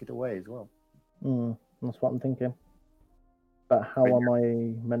lock it away as well. That's what I'm thinking. But how am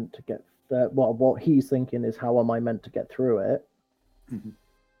I meant to get there? Well, what he's thinking is how am I meant to get through it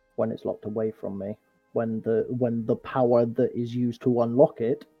when it's locked away from me? When the power that is used to unlock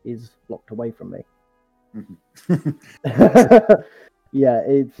it is locked away from me.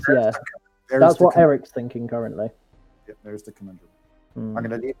 That's what Eric's thinking currently. Yeah, there's the conundrum. I'm going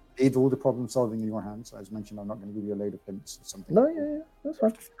to leave all the problem solving in your hands. As mentioned, I'm not going to give you a load of hints or something. No, that's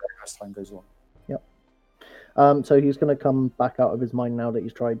fine. As time goes on. Yep. So he's going to come back out of his mind now that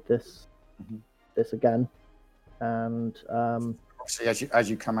he's tried this again, and obviously, as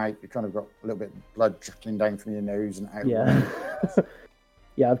you come out, you kind of got a little bit of blood trickling down from your nose and out. Yeah.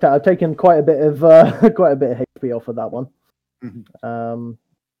 Yeah, I've taken quite a bit of HP off of that one.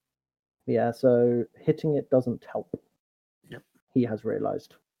 Yeah, so hitting it doesn't help. Yep. He has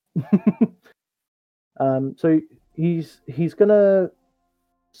realized. So he's gonna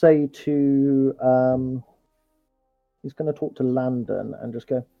say to he's gonna talk to Landon and just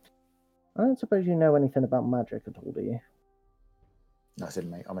go, I don't suppose you know anything about magic at all, do you? Nothing,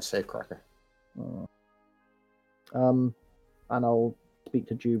 mate. I'm a safecracker. And I'll speak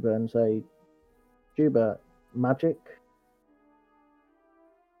to Juba and say, Juba, magic?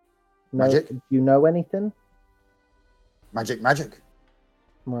 No, magic? Do you know anything? Magic.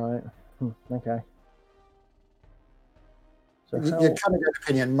 Right. Okay. So you kind of get an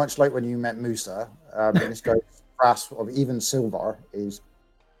opinion, much like when you met Musa. This guy's grasp of even silver is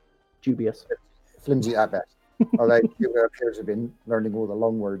dubious, flimsy at best. Although Juba appears to have been learning all the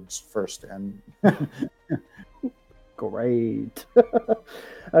long words first. And great.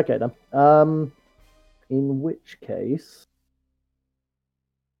 Okay then. In which case,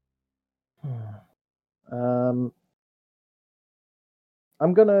 I'm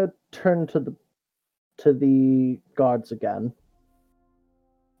gonna turn to the guards again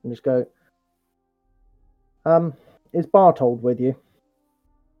and just go. Is Bartold with you?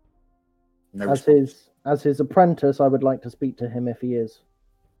 No as response. As his apprentice, I would like to speak to him if he is.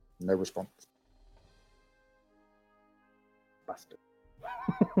 No response. Bastard.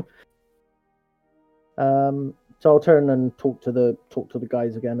 So I'll turn and talk to the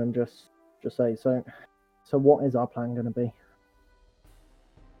guys again and just say, so what is our plan going to be?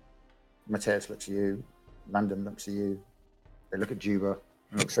 Mateus looks at you. Landon looks at you. They look at Juba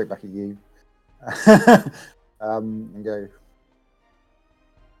and look straight back at you. And go.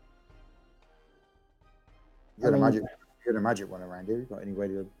 You got a magic one around here. You got any way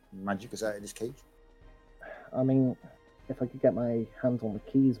to magic us out of this cage? I mean, if I could get my hands on the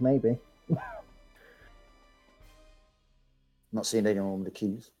keys, maybe. Not seeing anyone with the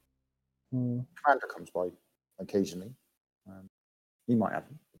keys. Commander comes by occasionally. He might have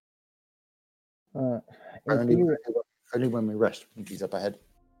them. Only when we rest. I think he's up ahead.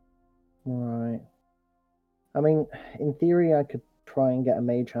 Right. I mean, in theory, I could try and get a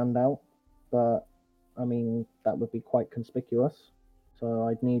mage hand out, but I mean that would be quite conspicuous. So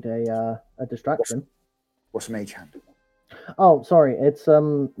I'd need a distraction. What's a mage hand? Oh, sorry. It's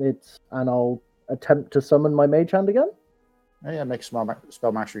and I'll attempt to summon my mage hand again. Oh, yeah, make a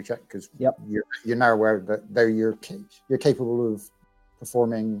spell mastery check because Yep. you're now aware that though you're capable of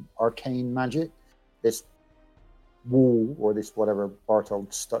performing arcane magic, this wall or this whatever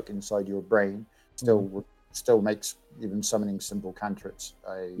Bartold stuck inside your brain still makes even summoning simple cantrips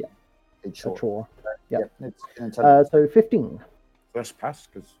a chore. Yep. Yeah, it's an intelligence. So 15. First pass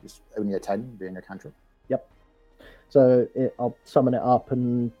because it's only a 10 being a cantrip. Yep. So I'll summon it up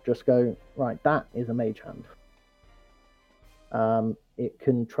and just go, right, that is a mage hand. It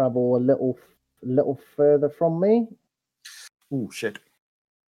can travel a little further from me. Oh shit!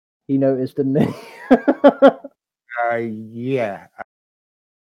 He noticed, didn't he? Yeah.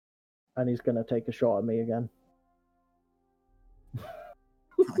 And he's gonna take a shot at me again.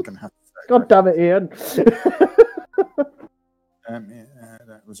 I'm gonna have. God damn it, Ian!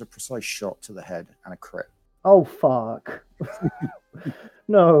 That was a precise shot to the head and a crit. Oh fuck!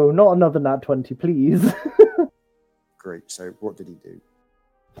 No, not another nat 20, please. Great. So what did he do?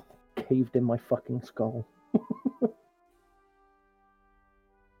 Caved in my fucking skull.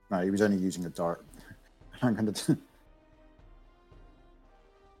 No, he was only using a dart. I'm going to.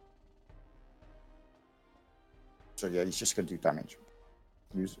 So yeah, he's just going to do damage.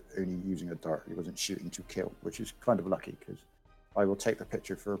 He was only using a dart. He wasn't shooting to kill, which is kind of lucky because I will take the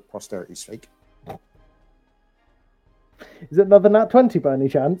picture for posterity's sake. Is it another nat 20 by any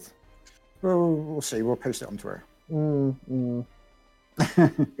chance? Well, we'll see. We'll post it on Twitter. You're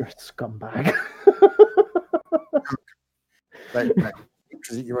a scumbag.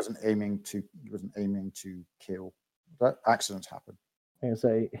 Because he wasn't aiming to kill. But accidents happen. I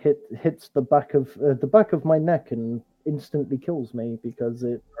say hits the back of my neck and instantly kills me because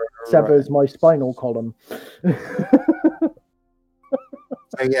it severs my spinal column. So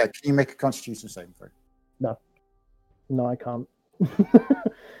yeah, can you make a Constitution saving throw? No, I can't.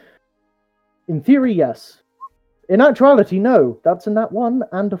 In theory, yes. In actuality, no. That's a nat 1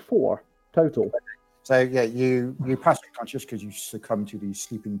 and a 4 total. So yeah, you pass unconscious because you succumb to the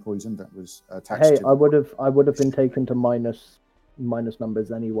sleeping poison that was attached. Hey, to I would have been taken to minus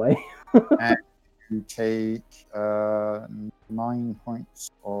numbers anyway. And you take 9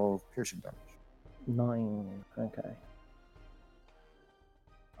 points of piercing damage. 9. Okay.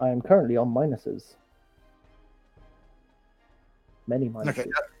 I am currently on minuses. Many minuses. Okay.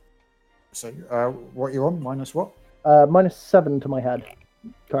 So what are you on? Minus what? Minus 7 to my head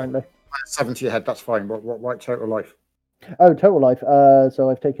currently. 7 to your head. That's fine. What total life? Oh, total life. So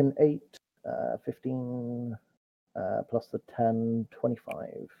I've taken 8, 15, plus the 10,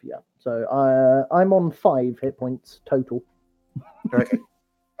 25. Yeah. So I'm on 5 hit points total. Okay.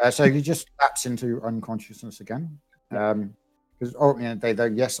 So you just lapse into unconsciousness again. Because ultimately, the day, though,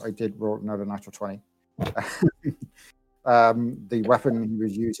 yes, I did roll another natural 20. The weapon he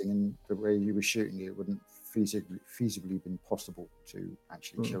was using and the way he was shooting you wouldn't feasibly been possible to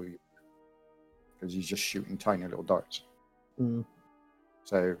actually kill you because he's just shooting tiny little darts.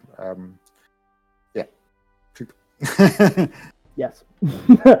 So, yeah, poop. Yes,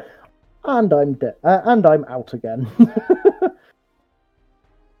 and I'm dead, and I'm out again.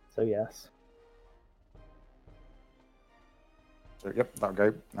 So yes. So yep, that'll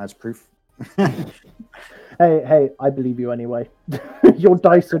go as proof. Hey, I believe you anyway. Your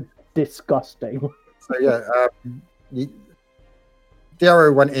dice are disgusting. So yeah, the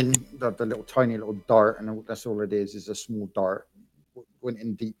arrow went in the little tiny little dart, and that's all it is a small dart. Went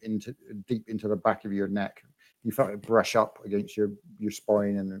in deep into the back of your neck. You felt it brush up against your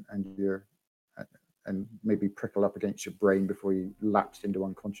spine and maybe prickle up against your brain before you lapsed into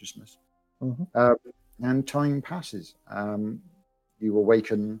unconsciousness. And time passes. You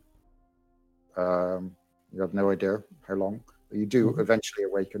awaken. You have no idea how long, but you do eventually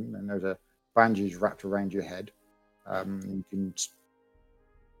awaken, and there's a bandage wrapped around your head. You can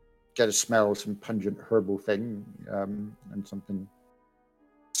get a smell, some pungent herbal thing, and something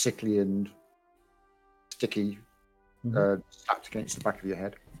sickly and sticky slapped against the back of your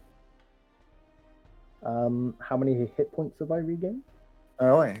head. How many hit points have I regained?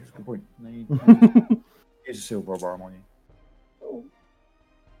 Oh, yeah, that's a good point. Here's a silver bar on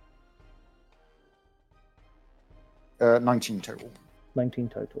you. 19 total. 19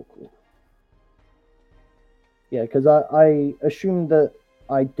 total, cool. Yeah, because I assumed that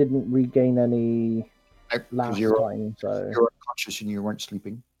I didn't regain any last time, so... You're unconscious and you weren't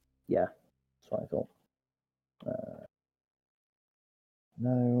sleeping. Yeah, that's what I thought.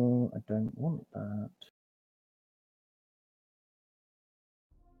 No, I don't want that.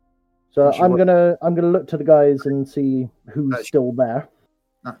 So I'm gonna look to the guys and see who's still there.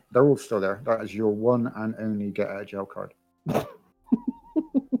 No, they're all still there. That is your one and only get out of jail card.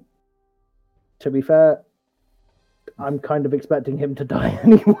 To be fair, I'm kind of expecting him to die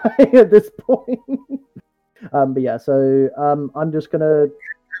anyway at this point. But yeah, so I'm just gonna.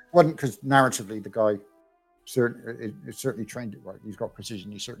 Wasn't because narratively the guy is certainly trained. Right, he's got precision.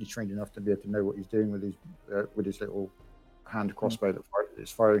 He's certainly trained enough to be able to know what he's doing with his little hand crossbow that is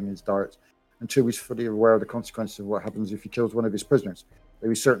firing his darts. Until he's fully aware of the consequences of what happens if he kills one of his prisoners, but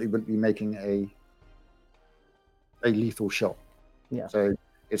he certainly wouldn't be making a lethal shot. Yeah. So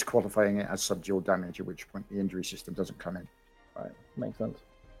it's qualifying it as subdual damage, at which point the injury system doesn't come in. Right, makes sense.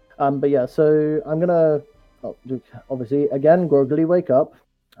 But yeah, so I'm gonna obviously again groggily wake up,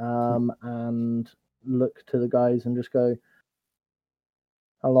 and look to the guys and just go,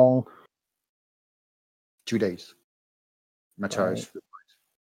 how long? 2 days. Matthias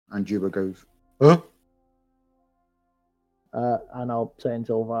and Juba goes, huh? And I'll say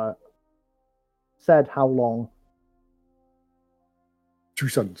until said how long? 2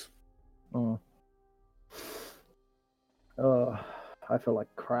 sons. Oh, I feel like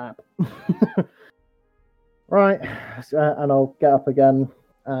crap. Right, and I'll get up again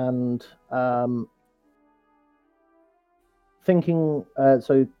and thinking.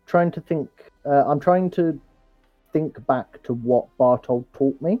 So trying to think. I'm trying to think back to what Bartold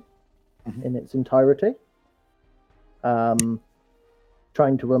taught me in its entirety.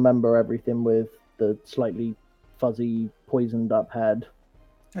 Trying to remember everything with the slightly fuzzy, poisoned up head.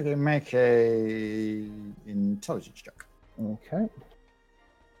 Okay, make a intelligence check. Okay.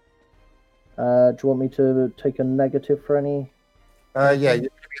 Do you want me to take a negative for any? Yeah, you're going to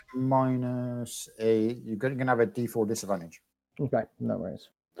be minus a. You're going to have a D4 disadvantage. Okay, no worries.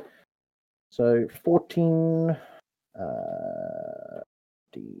 So 14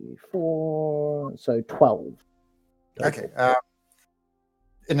 D4, so 12. Okay.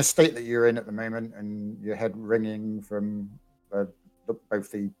 In the state that you're in at the moment, and your head ringing from both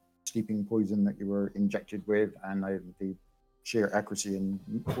the sleeping poison that you were injected with, and the sheer accuracy and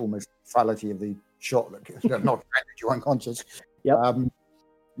almost lethality of the shot that knocked you unconscious. Yep.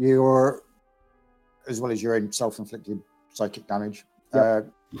 You're, as well as your own self-inflicted psychic damage. Yep.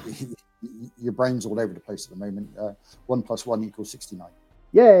 Your brain's all over the place at the moment. 1 + 1 = 69.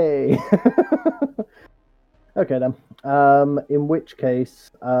 Yay! Okay then. In which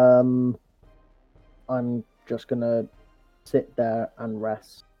case, I'm just gonna sit there and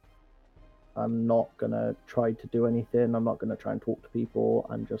rest. I'm not gonna try to do anything. I'm not gonna try and talk to people.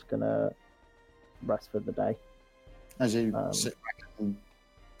 I'm just gonna rest for the day. As you sit back and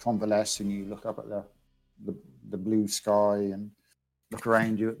convalesce, and you look up at the blue sky and look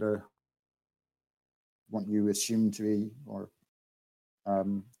around you at what you assume to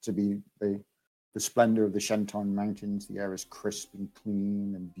be the splendor of the Shenton Mountains. The air is crisp and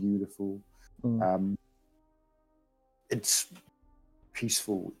clean and beautiful. It's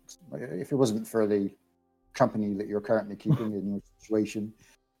peaceful. If it wasn't for the company that you're currently keeping in your situation,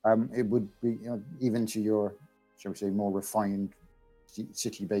 it would be, even to your, shall we say, more refined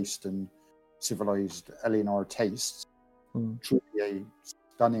city-based and civilized Eleanor tastes, truly a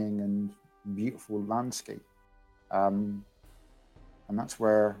stunning and beautiful landscape. And that's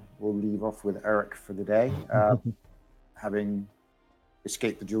where we'll leave off with Eric for the day, having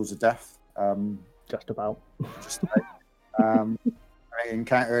escaped the jaws of death. Just about. I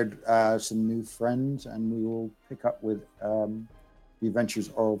encountered some new friends, and we will pick up with the adventures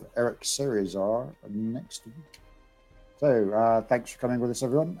of Eric Cerizar next week. So thanks for coming with us,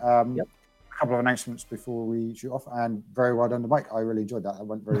 everyone. Yep. A couple of announcements before we shoot off, and very well done to Mike. I really enjoyed that. It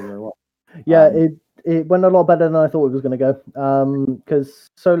went very, very well. Yeah, it went a lot better than I thought it was going to go. Because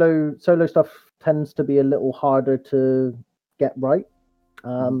solo stuff tends to be a little harder to get right.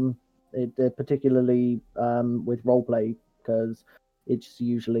 Particularly with roleplay, because it's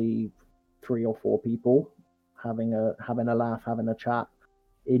usually 3 or 4 people having a laugh, having a chat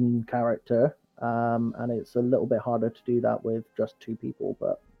in character. And it's a little bit harder to do that with just 2 people,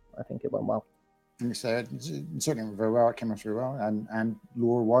 but I think it went well. I think so. It certainly went very well. It came out very well. And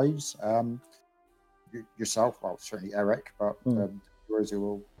lore wise, yourself, well, certainly Eric, but yours who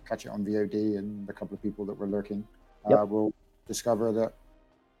will catch it on VOD, and the couple of people that were lurking will discover that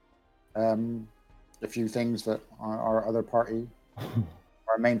a few things that our other party,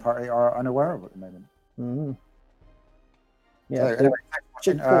 our main party, are unaware of at the moment. Mm. Yeah. Yeah. So, anyway, thanks for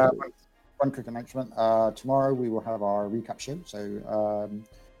watching. One quick announcement. Tomorrow we will have our recap show. So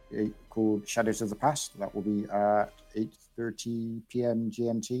called Shadows of the Past. That will be at 8:30 p.m.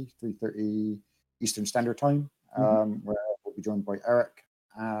 GMT, 3:30 Eastern Standard Time, where we'll be joined by Eric,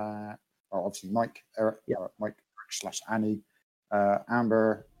 obviously Mike, Eric, Mike / Annie,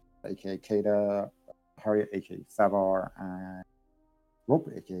 Amber, aka Kada, Harriet, aka Thavar, and Rob,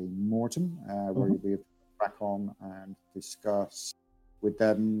 aka Morton, where you'll be back on and discuss with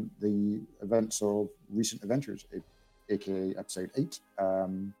them the events of recent adventures, aka episode 8,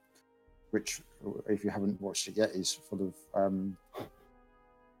 which, if you haven't watched it yet, is full of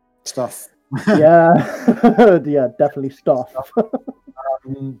stuff. Yeah, definitely stuff.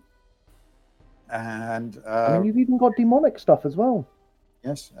 And I mean, you've even got demonic stuff as well.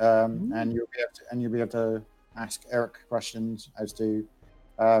 Yes, and you'll be able to ask Eric questions as to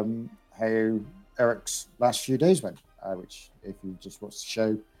how Eric's last few days went, which, if you just watched the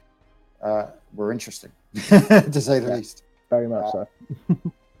show, were interesting to say the least. Very much so.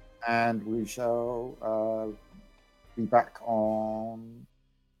 And we shall be back on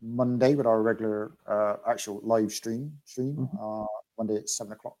Monday with our regular actual live stream. Monday at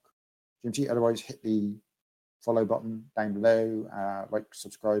 7 o'clock GMT. Otherwise, hit the follow button down below, like,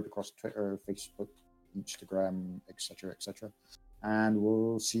 subscribe across Twitter, Facebook, Instagram, etc., and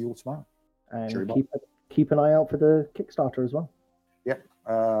we'll see you all tomorrow. And keep an eye out for the Kickstarter as well. Yep,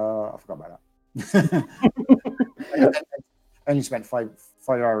 I forgot about that. I only spent five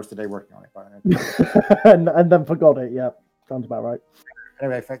hours today working on it, and then forgot it. Yeah, sounds about right.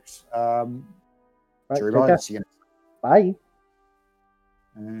 Anyway, folks, right, bye. See you next time. Bye.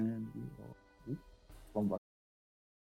 And